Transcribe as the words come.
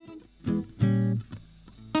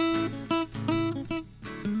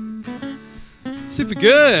Super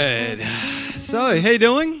good. So, how you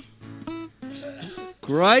doing?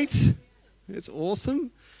 Great. That's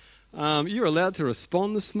awesome. You're allowed to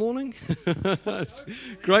respond this morning. It's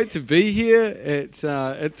great to be here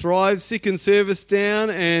at Thrive, second service down,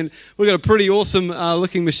 and we've got a pretty awesome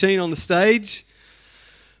looking machine on the stage.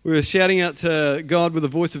 We were shouting out to God with a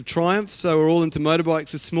voice of triumph, so we're all into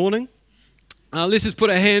motorbikes this morning. Let's just put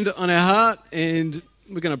a hand on our heart and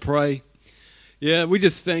we're going to pray. Yeah, we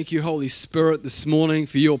just thank you, Holy Spirit, this morning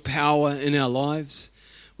for your power in our lives.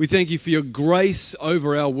 We thank you for your grace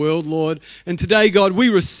over our world, Lord. And today, God, we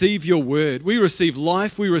receive your word. We receive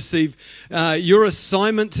life. We receive your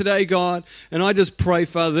assignment today, God. And I just pray,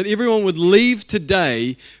 Father, that everyone would leave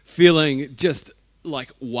today feeling just like,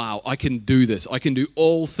 wow, I can do this. I can do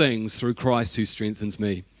all things through Christ who strengthens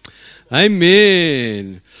me.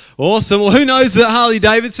 Amen. Awesome. Well, who knows that Harley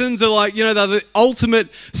Davidsons are like, they're the ultimate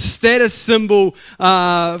status symbol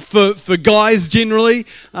for guys generally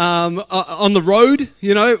on the road,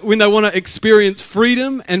 when they want to experience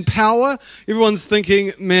freedom and power. Everyone's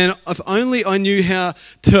thinking, man, if only I knew how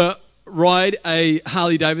to ride a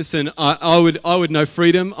Harley Davidson, I would know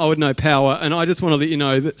freedom, I would know power, and I just want to let you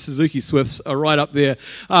know that Suzuki Swifts are right up there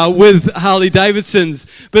with Harley Davidsons,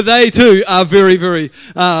 but they too are very, very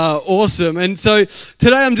awesome. And so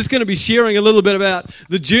today I'm just going to be sharing a little bit about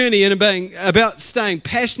the journey and about staying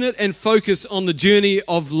passionate and focused on the journey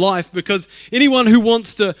of life, because anyone who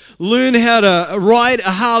wants to learn how to ride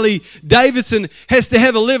a Harley Davidson has to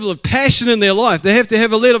have a level of passion in their life. They have to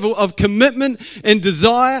have a level of commitment and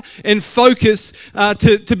desire and focus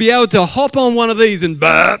to be able to hop on one of these and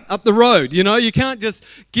up the road. You can't just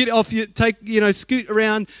get off, scoot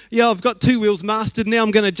around. Yeah, I've got two wheels mastered. Now I'm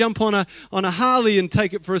going to jump on a Harley and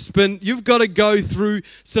take it for a spin. You've got to go through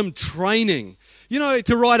some training.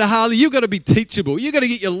 To ride a Harley, you've got to be teachable. You've got to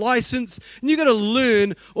get your license, and you've got to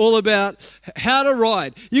learn all about how to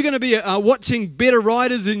ride. You're going to be watching better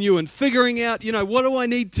riders than you and figuring out, what do I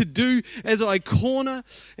need to do as I corner?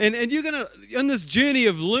 And you're going to, in this journey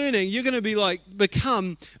of learning, you're going to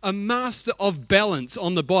become a master of balance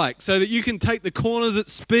on the bike so that you can take the corners at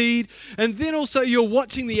speed. And then also you're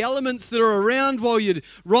watching the elements that are around while you're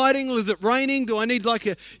riding. Is it raining? Do I need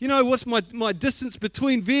what's my distance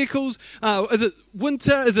between vehicles? Is it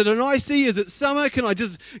winter? Is it an icy? Is it summer? Can I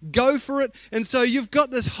just go for it? And so you've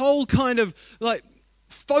got this whole kind of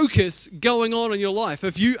focus going on in your life.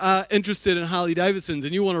 If you are interested in Harley Davidsons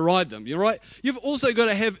and you want to ride them, you're right. You've also got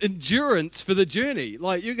to have endurance for the journey.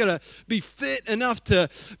 You've got to be fit enough to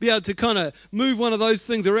be able to kind of move one of those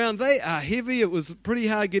things around. They are heavy. It was pretty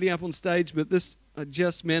hard getting up on stage, but I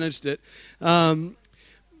just managed it. All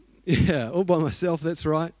by myself. That's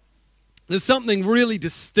right. There's something really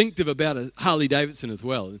distinctive about a Harley Davidson as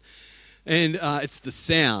well, and it's the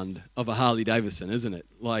sound of a Harley Davidson, isn't it?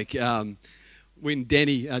 When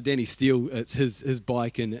Danny Steele, it's his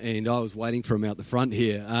bike, and I was waiting for him out the front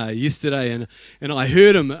here yesterday, and I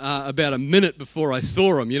heard him about a minute before I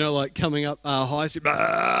saw him, coming up High Street,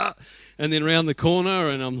 and then around the corner,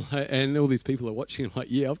 and all these people are watching. I'm like,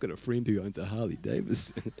 yeah, I've got a friend who owns a Harley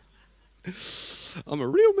Davidson. I'm a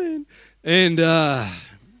real man, and.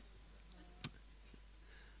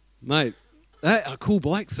 Mate, they are cool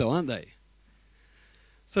bikes though, aren't they?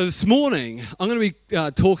 So this morning, I'm going to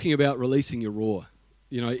be talking about releasing your roar.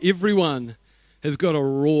 Everyone has got a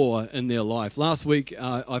roar in their life. Last week,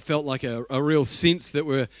 I felt like a real sense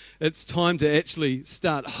that it's time to actually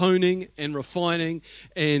start honing and refining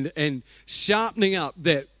and sharpening up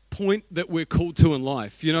that point that we're called to in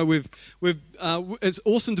life. It's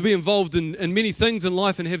awesome to be involved in many things in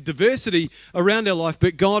life and have diversity around our life,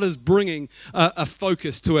 but God is bringing a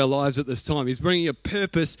focus to our lives at this time. He's bringing a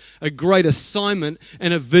purpose, a great assignment,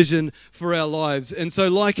 and a vision for our lives. And so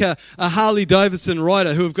like a Harley Davidson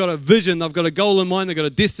rider who have got a vision, they've got a goal in mind, they've got a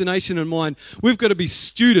destination in mind, we've got to be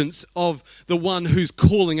students of the one who's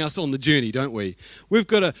calling us on the journey, don't we? We've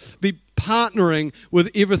got to be partnering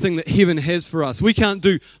with everything that heaven has for us. We can't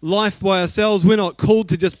do life by ourselves. We're not called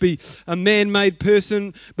to just be a man-made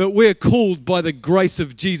person, but we're called by the grace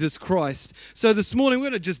of Jesus Christ. So this morning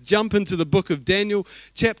we're going to just jump into the book of Daniel,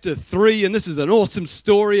 chapter 3, and this is an awesome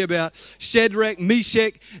story about Shadrach,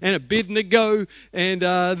 Meshach, and Abednego. And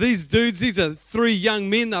these are three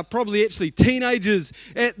young men. They're probably actually teenagers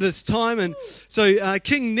at this time. And so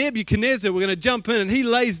King Nebuchadnezzar, we're going to jump in, and he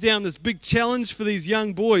lays down this big challenge for these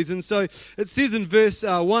young boys. And so it says in verse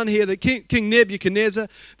 1 here that King Nebuchadnezzar,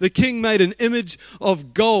 the king made an image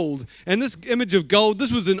of gold. And this image of gold,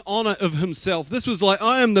 this was in honor of himself. This was like,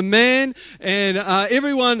 I am the man, and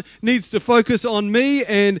everyone needs to focus on me.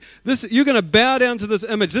 And this, you're going to bow down to this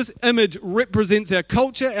image. This image represents our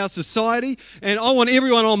culture, our society, and I want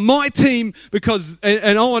everyone on my team because,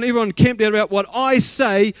 and I want everyone camped out about what I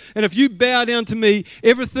say. And if you bow down to me,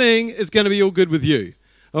 everything is going to be all good with you.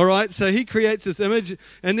 All right, so he creates this image,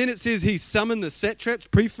 and then it says he summoned the satraps,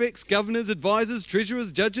 prefects, governors, advisors,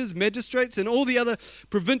 treasurers, judges, magistrates, and all the other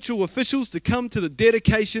provincial officials to come to the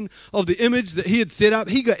dedication of the image that he had set up.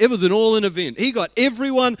 It was an all-in event. He got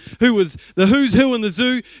everyone who was the who's who in the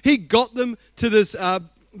zoo. He got them to this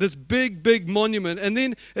big monument. And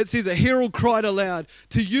then it says, a herald cried aloud,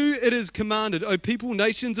 to you it is commanded, O people,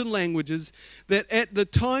 nations, and languages, that at the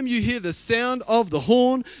time you hear the sound of the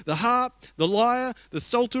horn, the harp, the lyre, the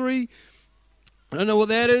psaltery, I don't know what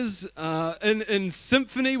that is, in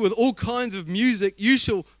symphony with all kinds of music, you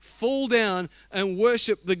shall fall down and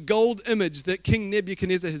worship the gold image that King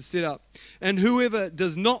Nebuchadnezzar has set up. And whoever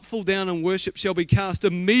does not fall down and worship shall be cast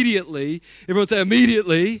immediately, everyone say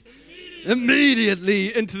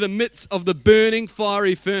immediately into the midst of the burning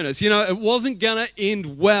fiery furnace. You know, it wasn't going to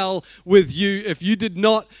end well with you if you did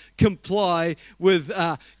not comply with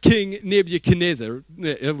King Nebuchadnezzar.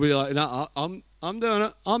 We'll be like, no, I'm doing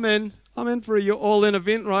it. I'm in for your all-in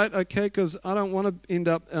event, right? Okay, because I don't want to end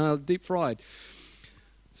up deep fried.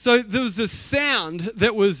 So there was a sound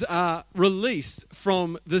that was released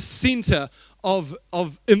from the center of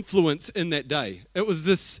influence in that day. It was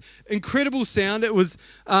this incredible sound. It was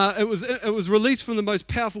released from the most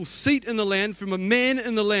powerful seat in the land, from a man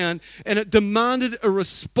in the land, and it demanded a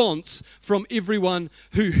response from everyone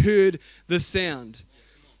who heard the sound.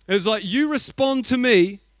 It was like, you respond to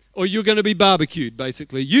me, or you're going to be barbecued,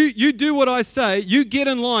 basically. You do what I say, you get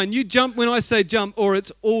in line, you jump when I say jump, or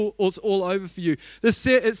it's all over for you. It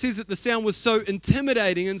says that the sound was so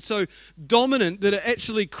intimidating and so dominant that it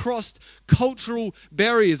actually crossed cultural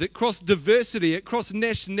barriers, it crossed diversity, it crossed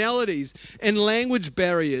nationalities and language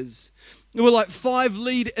barriers. There were like 5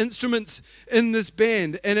 lead instruments in this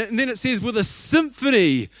band. And then it says with a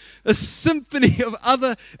symphony of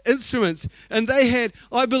other instruments. And they had,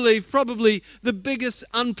 I believe, probably the biggest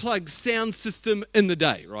unplugged sound system in the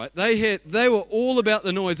day, right? They were all about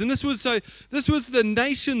the noise. And this was the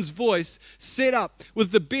nation's voice set up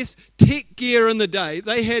with the best tech gear in the day.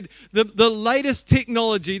 They had the latest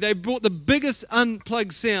technology. They brought the biggest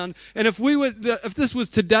unplugged sound. And if this was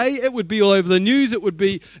today, it would be all over the news, it would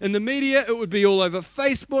be in the media, it would be all over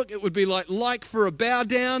Facebook, it would be like for a bow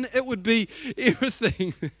down, it would be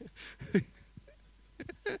everything.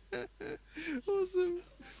 Awesome.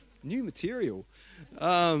 New material.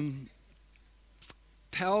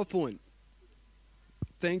 PowerPoint.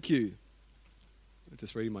 Thank you. I'm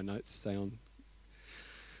just reading my notes. Stay on.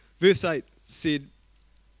 Verse 8 said,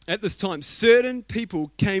 at this time, certain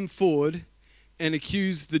people came forward and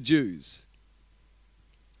accused the Jews.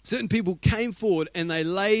 Certain people came forward and they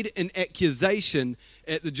laid an accusation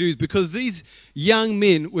at the Jews because these young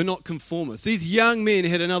men were not conformists. These young men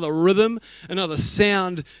had another rhythm, another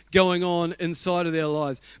sound going on inside of their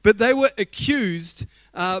lives. But they were accused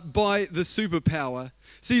by the superpower.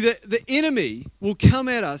 See, the enemy will come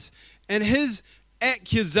at us and his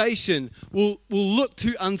accusation will look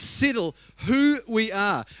to unsettle who we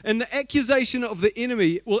are. And the accusation of the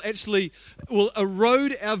enemy will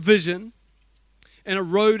erode our vision and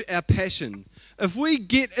erode our passion. If we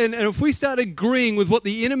get in and if we start agreeing with what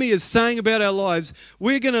the enemy is saying about our lives,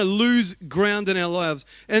 we're going to lose ground in our lives.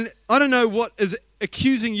 And I don't know what is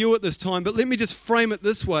accusing you at this time, but let me just frame it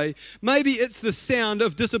this way. Maybe it's the sound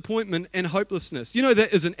of disappointment and hopelessness. You know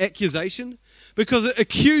that is an accusation because it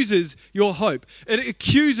accuses your hope. It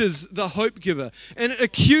accuses the hope giver, and it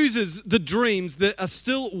accuses the dreams that are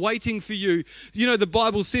still waiting for you. You know, the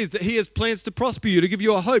Bible says that he has plans to prosper you, to give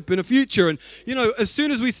you a hope and a future. And, you know, as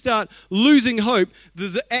soon as we start losing hope,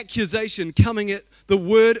 there's an accusation coming at the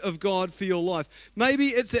word of God for your life. Maybe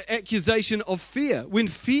it's an accusation of fear. When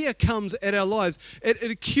fear comes at our lives, it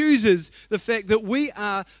accuses the fact that we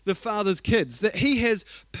are the Father's kids, that he has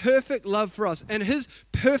perfect love for us, and his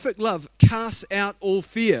perfect love casts out all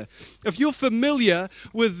fear. If you're familiar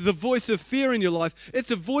with the voice of fear in your life,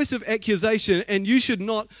 it's a voice of accusation, and you should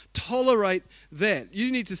not tolerate that.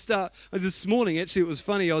 You need to start. This morning, actually, it was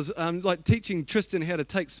funny. I was teaching Tristan how to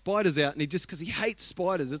take spiders out, and because he hates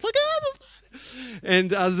spiders, it's like, and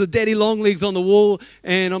there's the daddy long legs on the wall,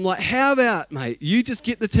 and I'm like, how about, mate, you just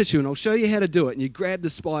get the tissue and I'll show you how to do it. And you grab the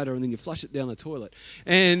spider and then you flush it down the toilet.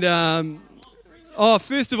 And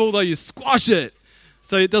first of all, though, you squash it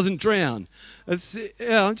so it doesn't drown.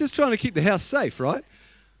 I'm just trying to keep the house safe, right?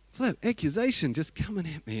 flip, accusation just coming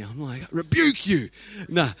at me. I'm like, I rebuke you.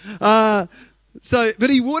 No. But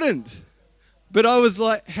he wouldn't. But I was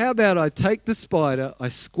like, how about I take the spider, I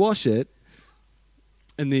squash it,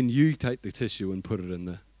 and then you take the tissue and put it in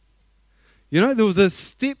there. You know, there was a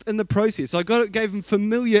step in the process. Gave him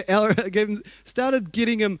started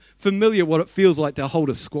getting him familiar what it feels like to hold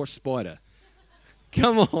a squashed spider.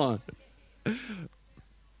 Come on.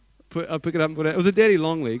 I pick it up and put it out. It was a daddy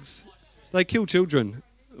long legs. They kill children.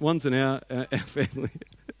 One's in our family.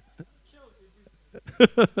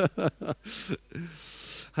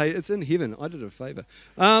 Hey, it's in heaven. I did a favor.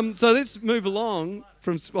 So let's move along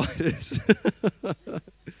from spiders.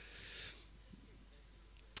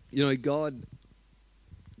 You know, God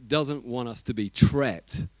doesn't want us to be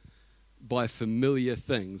trapped by familiar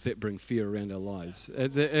things that bring fear around our lives.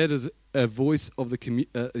 It is a voice of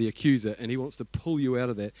the accuser, and he wants to pull you out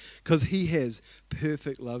of that because he has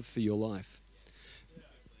perfect love for your life.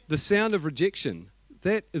 The sound of rejection,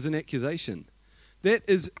 that is an accusation. That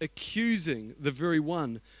is accusing the very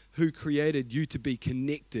one who created you to be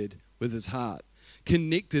connected with his heart,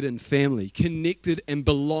 connected in family, connected and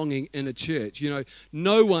belonging in a church. You know,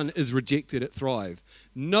 no one is rejected at Thrive.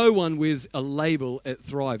 No one wears a label at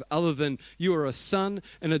Thrive other than you are a son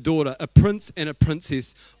and a daughter, a prince and a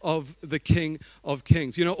princess of the King of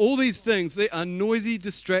Kings. You know, all these things, they are noisy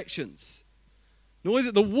distractions.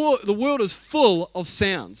 The world is full of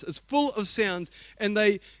sounds. It's full of sounds, and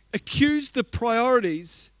they accuse the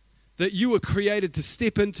priorities that you were created to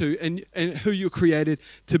step into and who you're created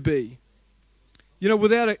to be. You know,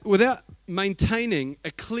 without maintaining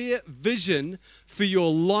a clear vision for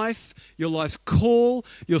your life, your life's call,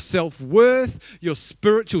 your self-worth, your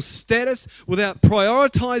spiritual status, without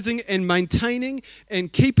prioritizing and maintaining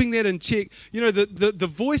and keeping that in check, you know, the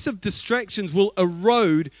voice of distractions will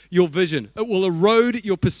erode your vision. It will erode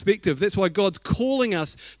your perspective. That's why God's calling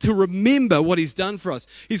us to remember what he's done for us.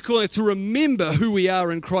 He's calling us to remember who we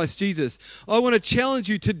are in Christ Jesus. I want to challenge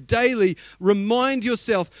you to daily remind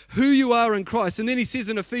yourself who you are in Christ. And then he says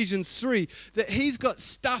in Ephesians 3 that he's got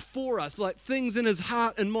stuff for us, like things in his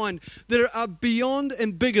heart and mind that are beyond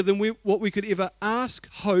and bigger than what we could ever ask,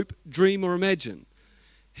 hope, dream, or imagine.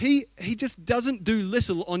 He just doesn't do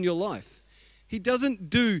little on your life. He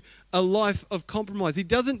doesn't do a life of compromise. He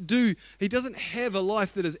doesn't have a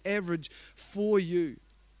life that is average for you.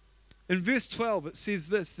 In verse 12 it says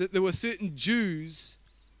this, that there were certain Jews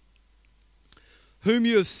whom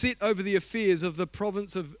you have set over the affairs of the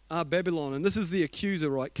province of Babylon. And this is the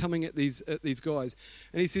accuser, right, coming at these guys.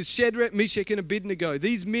 And he says, Shadrach, Meshach, and Abednego,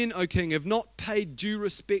 these men, O king, have not paid due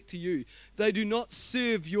respect to you. They do not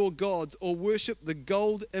serve your gods or worship the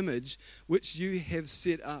gold image which you have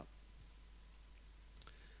set up.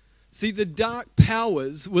 See, the dark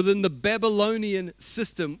powers within the Babylonian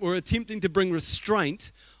system were attempting to bring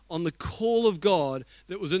restraint on the call of God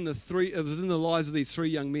that was in the lives of these three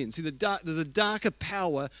young men. See, there's a darker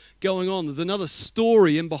power going on. There's another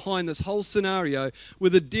story in behind this whole scenario where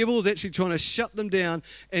the devil is actually trying to shut them down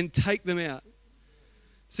and take them out.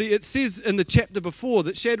 See, it says in the chapter before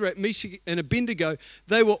that Shadrach, Meshach, and Abednego,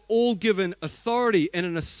 they were all given authority and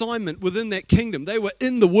an assignment within that kingdom. They were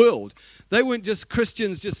in the world. They weren't just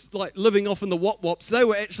Christians just like living off in the wop-wops. They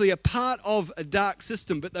were actually a part of a dark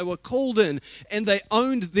system, but they were called in and they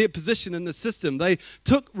owned their position in the system. They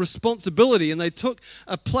took responsibility and they took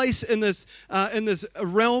a place in this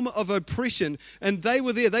realm of oppression, and they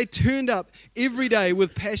were there. They turned up every day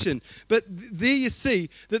with passion. But there you see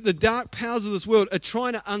that the dark powers of this world are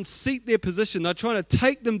trying to unseat their position. They're trying to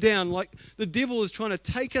take them down, like the devil is trying to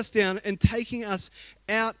take us down and taking us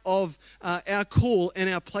out of our call and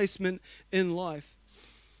our placement in life.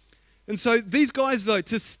 And so these guys, though,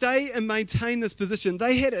 to stay and maintain this position,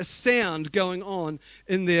 they had a sound going on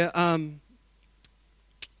in their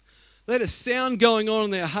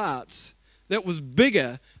hearts that was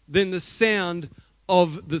bigger than the sound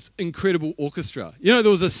of this incredible orchestra. You know,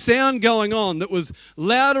 there was a sound going on that was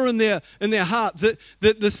louder in their heart, that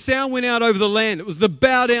the sound went out over the land. It was the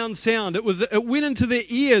bow down sound. It went into their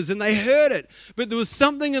ears and they heard it. But there was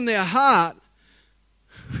something in their heart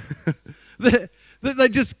that they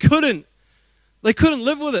just couldn't. They couldn't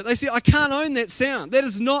live with it. They said, I can't own that sound. That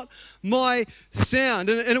is not my sound.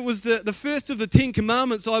 And it was the first of the 10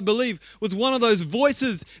 Commandments, I believe, was one of those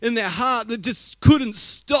voices in their heart that just couldn't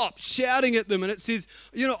stop shouting at them. And it says,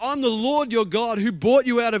 you know, I'm the Lord your God who brought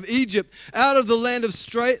you out of Egypt, out of the land of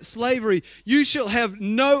slavery. You shall have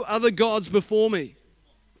no other gods before me.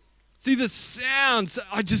 See, the sounds,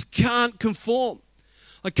 I just can't conform.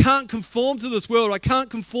 I can't conform to this world. I can't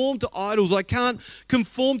conform to idols. I can't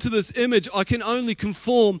conform to this image. I can only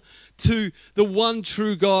conform to the one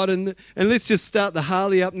true God. And let's just start the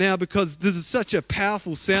Harley up now, because this is such a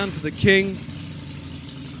powerful sound for the King.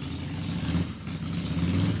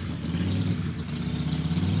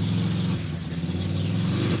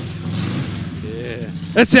 Yeah,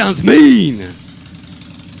 that sounds mean.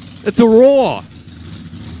 It's a roar.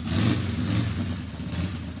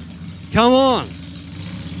 Come on.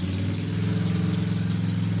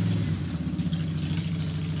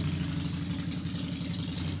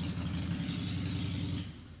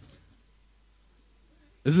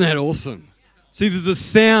 Isn't that awesome? See, there's a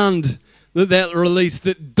sound that released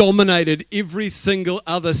that dominated every single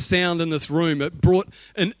other sound in this room. It brought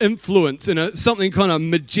an influence and something kind of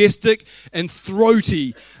majestic and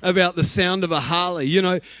throaty about the sound of a Harley, you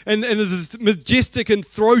know. And there's this majestic and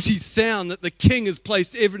throaty sound that the King has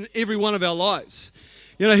placed every one of our lives.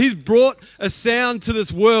 You know, he's brought a sound to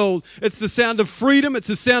this world. It's the sound of freedom. It's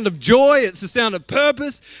the sound of joy. It's the sound of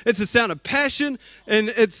purpose. It's the sound of passion. And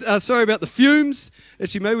it's, sorry about the fumes.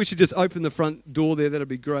 Actually, maybe we should just open the front door there. That'd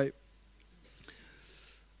be great.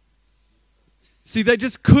 See, they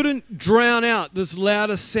just couldn't drown out this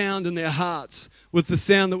louder sound in their hearts with the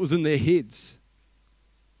sound that was in their heads.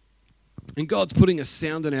 And God's putting a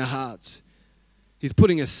sound in our hearts. He's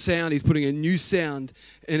putting a sound. He's putting a new sound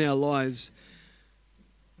in our lives.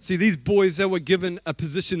 See, these boys, they were given a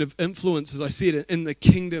position of influence, as I said, in the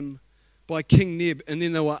kingdom by King Neb, and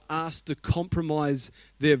then they were asked to compromise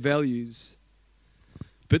their values.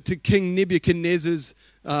 But to King Nebuchadnezzar's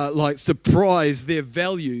surprise, their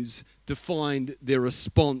values defined their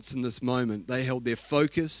response in this moment. They held their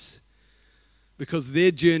focus, because their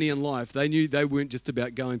journey in life, they knew they weren't just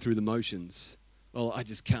about going through the motions. Oh, I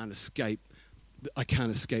can't escape the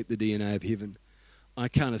DNA of heaven. I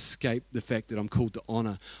can't escape the fact that I'm called to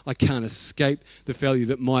honor. I can't escape the value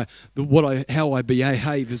that how I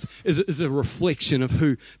behave is a reflection of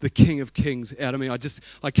who the King of Kings out of me.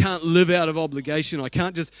 I can't live out of obligation. I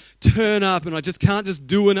can't just turn up, and I just can't just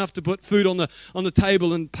do enough to put food on the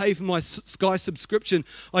table and pay for my Sky subscription.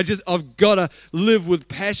 I've got to live with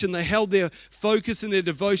passion. They held their focus and their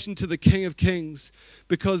devotion to the King of Kings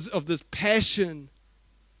because of this passion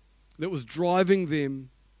that was driving them.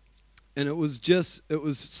 And it was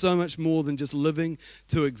so much more than just living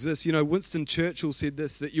to exist. You know, Winston Churchill said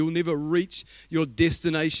this, that you'll never reach your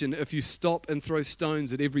destination if you stop and throw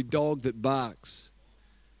stones at every dog that barks.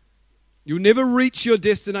 You'll never reach your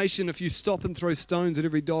destination if you stop and throw stones at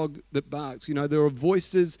every dog that barks. You know, there are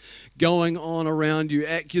voices going on around you,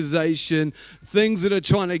 accusation, things that are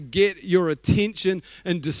trying to get your attention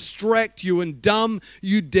and distract you and dumb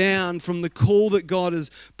you down from the call that God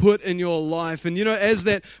has put in your life. And, you know, as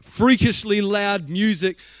that freakishly loud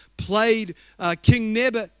music played, King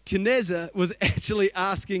Nebuchadnezzar was actually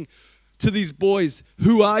asking to these boys,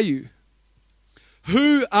 who are you?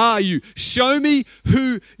 Who are you? Show me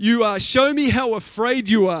who you are. Show me how afraid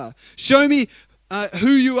you are. Show me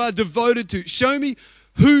who you are devoted to. Show me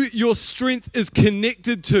who your strength is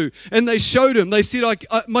connected to. And they showed him. They said,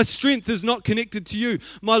 my strength is not connected to you.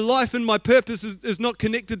 My life and my purpose is not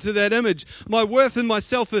connected to that image. My worth and my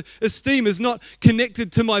self-esteem is not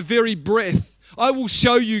connected to my very breath. I will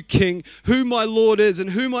show you, King, who my Lord is and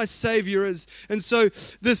who my Savior is. And so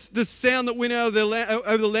this sound that went out of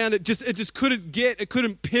over the land, it just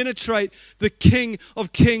couldn't penetrate the King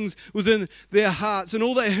of Kings was in their hearts. And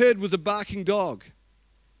all they heard was a barking dog.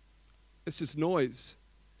 It's just noise.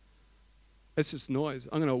 It's just noise.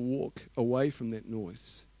 I'm going to walk away from that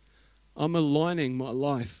noise. I'm aligning my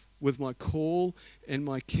life with my call and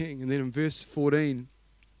my King. And then in verse 14,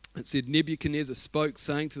 it said, Nebuchadnezzar spoke,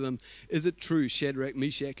 saying to them, is it true, Shadrach,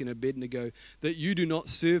 Meshach, and Abednego, that you do not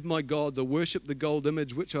serve my gods or worship the gold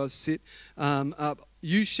image which I have set up?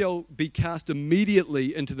 You shall be cast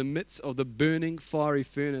immediately into the midst of the burning fiery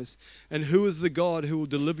furnace. And who is the God who will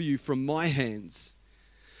deliver you from my hands?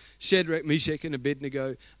 Shadrach, Meshach, and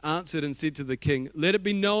Abednego answered and said to the king, let it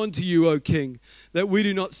be known to you, O king, that we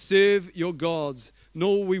do not serve your gods,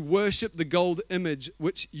 nor will we worship the gold image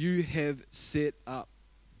which you have set up.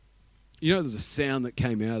 You know, there's a sound that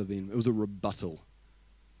came out of them. It was a rebuttal.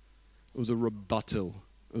 It was a rebuttal.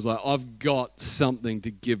 It was like, I've got something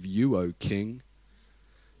to give you, O king.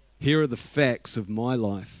 Here are the facts of my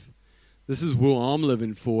life. This is what I'm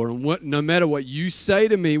living for. And no matter what you say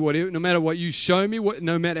to me, no matter what you show me,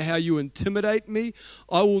 no matter how you intimidate me,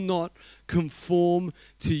 I will not conform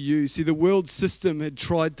to you. See, the world system had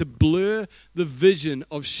tried to blur the vision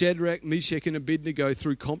of Shadrach, Meshach, and Abednego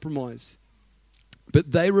through compromise.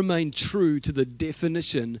 But they remained true to the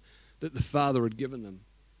definition that the Father had given them.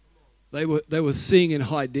 They were seeing in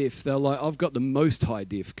high def. They were like, I've got the most high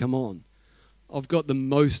def. Come on. I've got the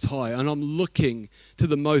Most High, and I'm looking to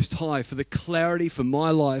the Most High for the clarity for my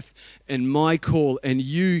life and my call, and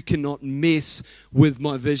you cannot mess with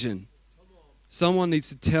my vision. Someone needs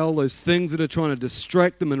to tell those things that are trying to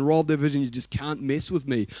distract them and rob their vision, you just can't mess with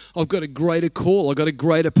me. I've got a greater call. I've got a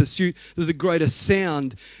greater pursuit. There's a greater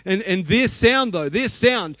sound. And their sound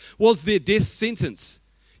was their death sentence.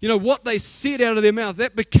 You know, what they said out of their mouth,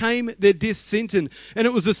 that became their death sentence. And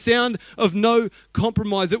it was a sound of no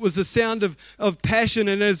compromise. It was a sound of passion.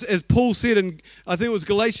 And as Paul said in, I think it was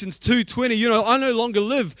Galatians 2:20, you know, I no longer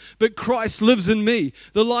live, but Christ lives in me.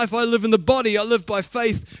 The life I live in the body, I live by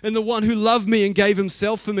faith in the one who loved me and gave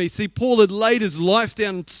himself for me. See, Paul had laid his life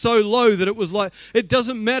down so low that it was like, it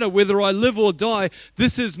doesn't matter whether I live or die.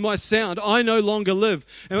 This is my sound. I no longer live.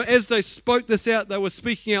 And as they spoke this out, they were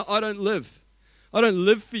speaking out, I don't live. I don't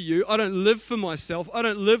live for you. I don't live for myself. I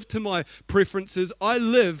don't live to my preferences. I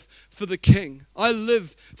live for the King. I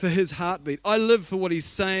live for his heartbeat. I live for what he's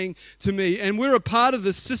saying to me. And we're a part of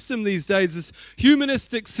this system these days, this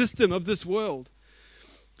humanistic system of this world.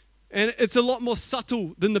 And it's a lot more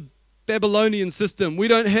subtle than the Babylonian system. We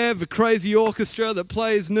don't have a crazy orchestra that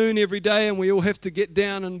plays noon every day and we all have to get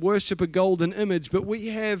down and worship a golden image. But we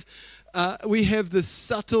have this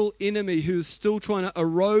subtle enemy who's still trying to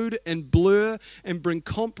erode and blur and bring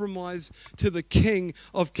compromise to the King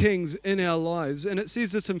of Kings in our lives. And it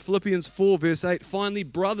says this in Philippians 4 verse 8, finally,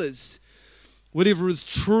 brothers, whatever is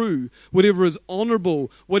true, whatever is honorable,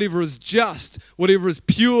 whatever is just, whatever is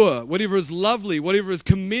pure, whatever is lovely, whatever is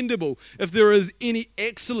commendable, if there is any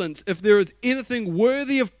excellence, if there is anything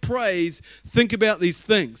worthy of praise, think about these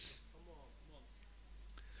things.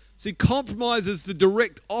 See, compromise is the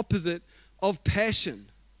direct opposite of passion.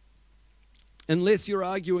 Unless you're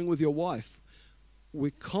arguing with your wife,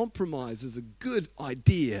 where compromise is a good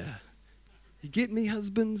idea. You get me,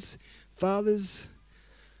 husbands, fathers?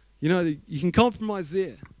 You know, you can compromise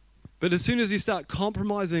there. But as soon as you start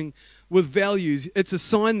compromising with values, it's a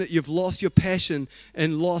sign that you've lost your passion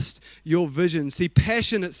and lost your vision. See,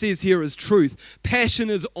 passion, it says here, is truth.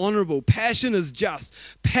 Passion is honorable. Passion is just.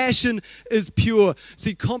 Passion is pure.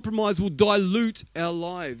 See, compromise will dilute our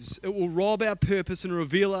lives. It will rob our purpose and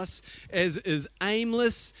reveal us as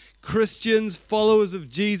aimless Christians, followers of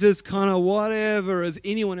Jesus, kind of whatever, as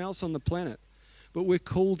anyone else on the planet. But we're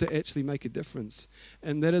called to actually make a difference.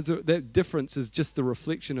 And that difference is just the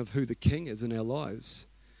reflection of who the King is in our lives.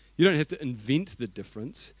 You don't have to invent the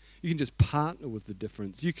difference. You can just partner with the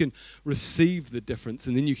difference. You can receive the difference,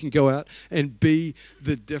 and then you can go out and be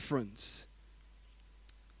the difference.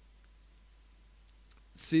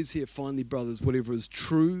 It says here, finally, brothers, whatever is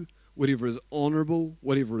true, whatever is honorable,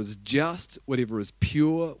 whatever is just, whatever is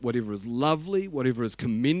pure, whatever is lovely, whatever is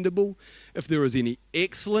commendable, if there is any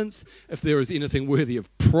excellence, if there is anything worthy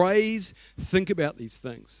of praise, think about these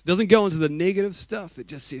things. It doesn't go into the negative stuff. It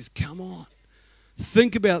just says, come on,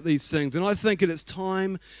 think about these things. And I think it's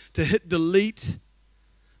time to hit delete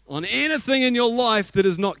on anything in your life that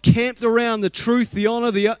is not camped around the truth, the honor,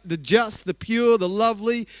 the just, the pure, the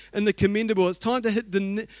lovely, and the commendable. It's time to hit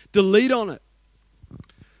delete on it.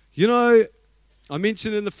 You know, I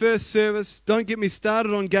mentioned in the first service, don't get me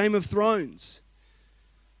started on Game of Thrones.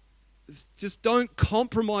 Just don't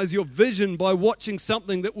compromise your vision by watching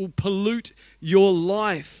something that will pollute your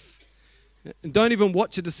life. And don't even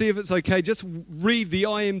watch it to see if it's okay. Just read the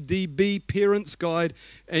IMDb Parents Guide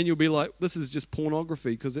and you'll be like, this is just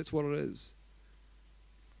pornography, because that's what it is.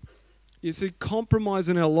 You see, compromise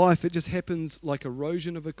in our life, it just happens like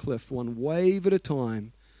erosion of a cliff, one wave at a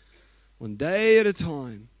time, one day at a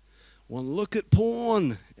time. One look at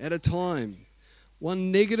porn at a time.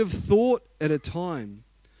 One negative thought at a time.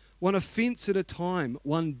 One offense at a time.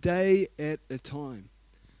 One day at a time.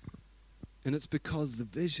 And it's because the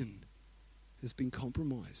vision has been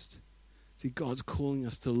compromised. See, God's calling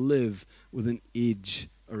us to live with an edge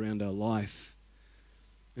around our life.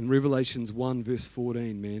 In Revelations 1 verse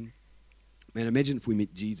 14, man, imagine if we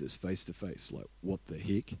met Jesus face to face. Like, what the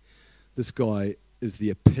heck? This guy is the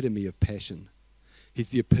epitome of passion. He's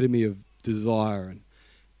the epitome of desire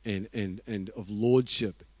and of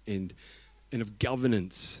lordship and of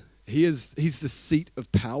governance. He's the seat of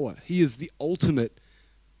power. He is the ultimate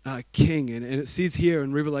king. And it says here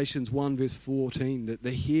in Revelations 1 verse 14 that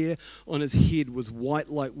the hair on his head was white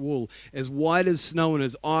like wool, as white as snow, and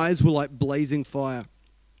his eyes were like blazing fire.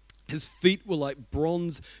 His feet were like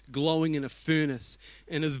bronze glowing in a furnace,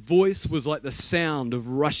 and his voice was like the sound of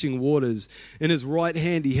rushing waters. In his right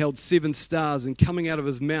hand he held 7 stars, and coming out of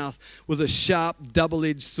his mouth was a sharp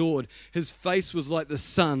double-edged sword. His face was like the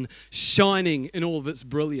sun, shining in all of its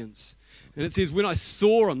brilliance. And it says, when I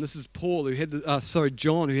saw him, this is Paul who had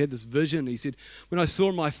John who had this vision. He said, when I saw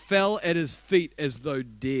him, I fell at his feet as though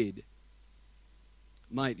dead.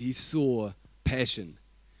 Mate, he saw passion.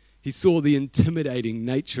 He saw the intimidating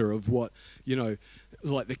nature of what,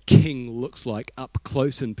 like the king looks like up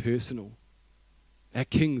close and personal. Our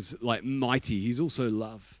king's like mighty. He's also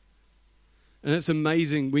love. And it's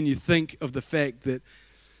amazing when you think of the fact that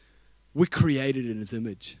we're created in his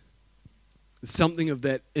image. There's something of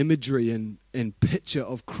that imagery and picture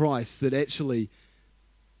of Christ that actually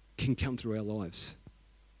can come through our lives.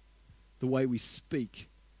 The way we speak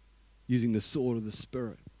using the sword of the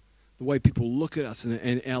Spirit. The way people look at us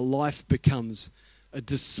and our life becomes a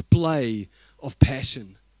display of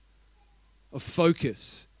passion, of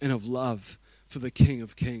focus, and of love for the King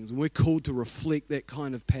of Kings. And we're called to reflect that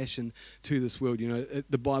kind of passion to this world.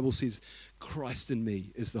 The Bible says, Christ in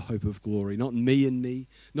me is the hope of glory. Not me in me,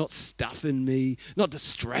 not stuff in me, not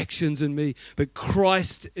distractions in me, but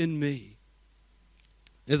Christ in me.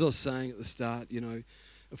 As I was saying at the start,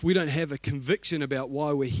 if we don't have a conviction about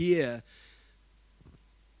why we're here,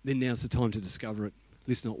 then now's the time to discover it.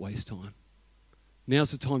 Let's not waste time.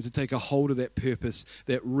 Now's the time to take a hold of that purpose,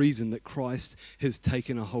 that reason that Christ has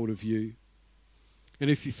taken a hold of you. And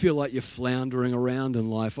if you feel like you're floundering around in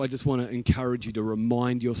life, I just want to encourage you to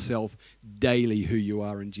remind yourself daily who you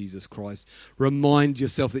are in Jesus Christ. Remind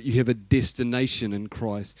yourself that you have a destination in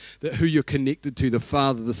Christ, that who you're connected to, the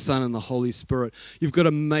Father, the Son, and the Holy Spirit. You've got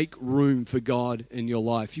to make room for God in your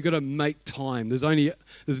life. You've got to make time.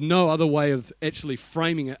 There's no other way of actually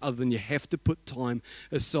framing it other than you have to put time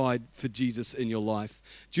aside for Jesus in your life.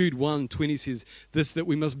 Jude 1:20 says this, that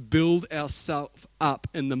we must build ourselves up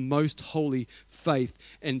in the most holy faith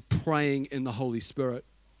and praying in the Holy Spirit.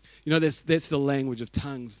 That's the language of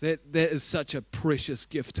tongues. That is such a precious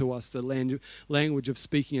gift to us, the language of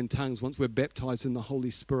speaking in tongues. Once we're baptized in the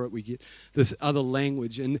Holy Spirit, we get this other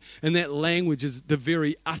language. And that language is the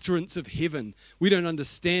very utterance of heaven. We don't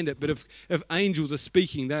understand it, but if angels are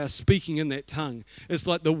speaking, they are speaking in that tongue. It's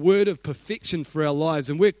like the word of perfection for our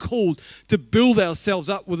lives. And we're called to build ourselves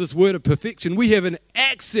up with this word of perfection. We have an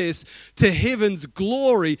access to heaven's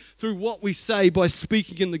glory through what we say by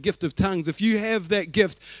speaking in the gift of tongues. If you have that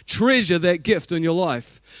gift, treasure that gift in your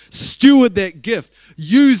life. Steward that gift.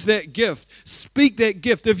 Use that gift. Speak that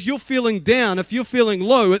gift. If you're feeling down, if you're feeling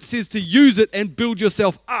low, it says to use it and build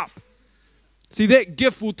yourself up. See, that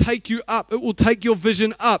gift will take you up. It will take your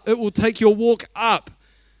vision up. It will take your walk up.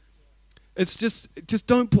 It's just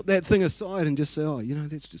don't put that thing aside and just say,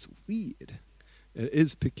 that's just weird. It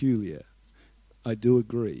is peculiar. I do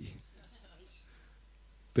agree.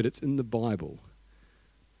 But it's in the Bible.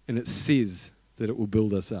 And it says that it will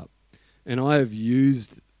build us up. And I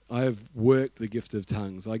have worked the gift of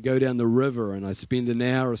tongues. I go down the river and I spend an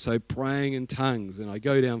hour or so praying in tongues, and I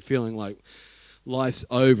go down feeling like life's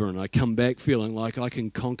over, and I come back feeling like I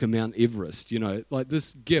can conquer Mount Everest. Like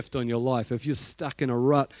this gift on your life. If you're stuck in a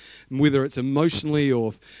rut, whether it's emotionally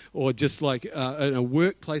or just like in a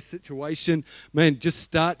workplace situation, man, just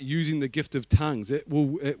start using the gift of tongues. It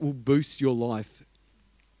will boost your life.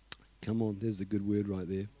 Come on, there's a good word right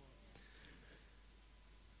there.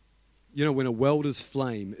 When a welder's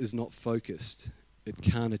flame is not focused, it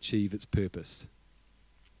can't achieve its purpose.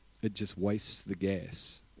 It just wastes the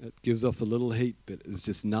gas. It gives off a little heat, but it's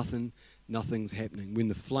just nothing's happening. When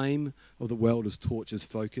the flame of the welder's torch is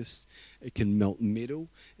focused, it can melt metal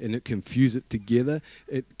and it can fuse it together.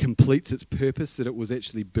 It completes its purpose that it was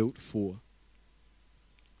actually built for.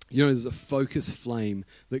 There's a focused flame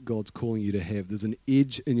that God's calling you to have. There's an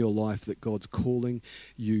edge in your life that God's calling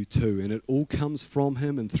you to. And it all comes from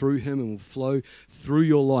Him and through Him and will flow through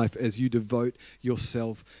your life as you devote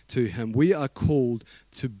yourself to Him. We are called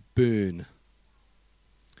to burn.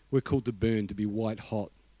 We're called to burn, to be white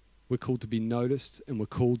hot. We're called to be noticed, and we're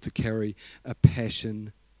called to carry a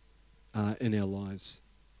passion in our lives.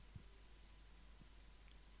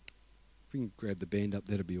 If we can grab the band up,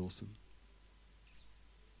 that'd be awesome.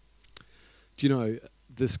 Do you know,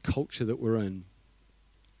 this culture that we're in,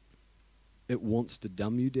 it wants to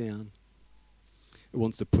dumb you down. It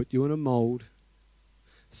wants to put you in a mold,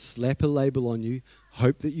 slap a label on you,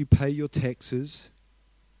 hope that you pay your taxes.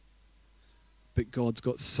 But God's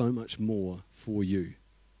got so much more for you.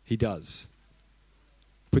 He does.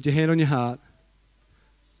 Put your hand on your heart.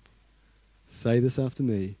 Say this after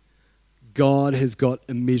me. God has got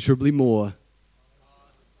immeasurably more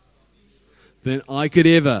than I could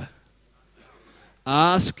ever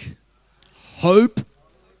ask, hope,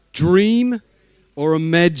 dream, or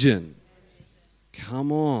imagine.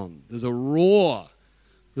 Come on. There's a roar.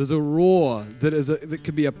 There's a roar that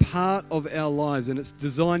can be a part of our lives, and it's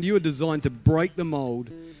designed. You are designed to break the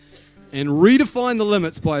mold and redefine the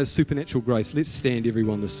limits by His supernatural grace. Let's stand,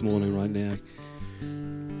 everyone, this morning right now.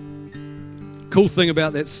 Cool thing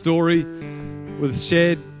about that story with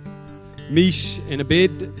Shad, Mish, and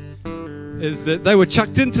Abed is that they were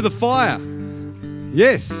chucked into the fire.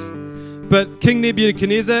 Yes. But King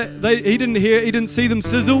Nebuchadnezzar, he didn't see them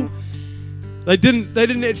sizzle. They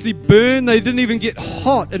didn't actually burn. They didn't even get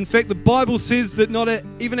hot. In fact, the Bible says that not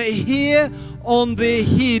even a hair on their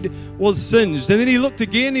head was singed. And then he looked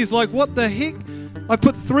again. He's like, what the heck? I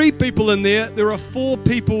put 3 people in there. There are 4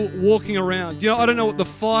 people walking around. I don't know what the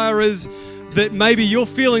fire is that maybe you're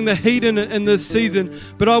feeling the heat in this season,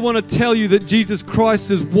 but I want to tell you that Jesus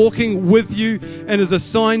Christ is walking with you and is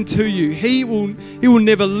assigned to you. He will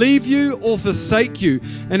never leave you or forsake you,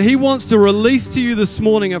 and He wants to release to you this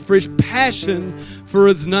morning a fresh passion for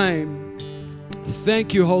His name.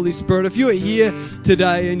 Thank you, Holy Spirit. If you're here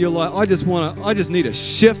today and you're like, I just need a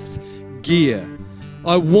shift gear.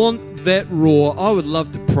 I want that roar. I would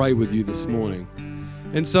love to pray with you this morning.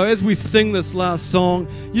 And so as we sing this last song,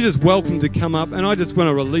 you're just welcome to come up, and I just want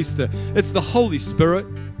to release it's the Holy Spirit.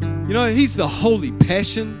 He's the holy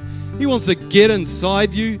passion. He wants to get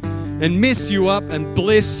inside you and mess you up and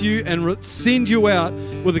bless you and send you out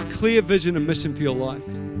with a clear vision and mission for your life.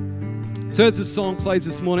 So as the song plays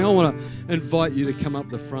this morning, I want to invite you to come up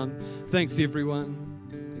the front. Thanks, everyone.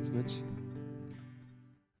 Thanks, Mitch.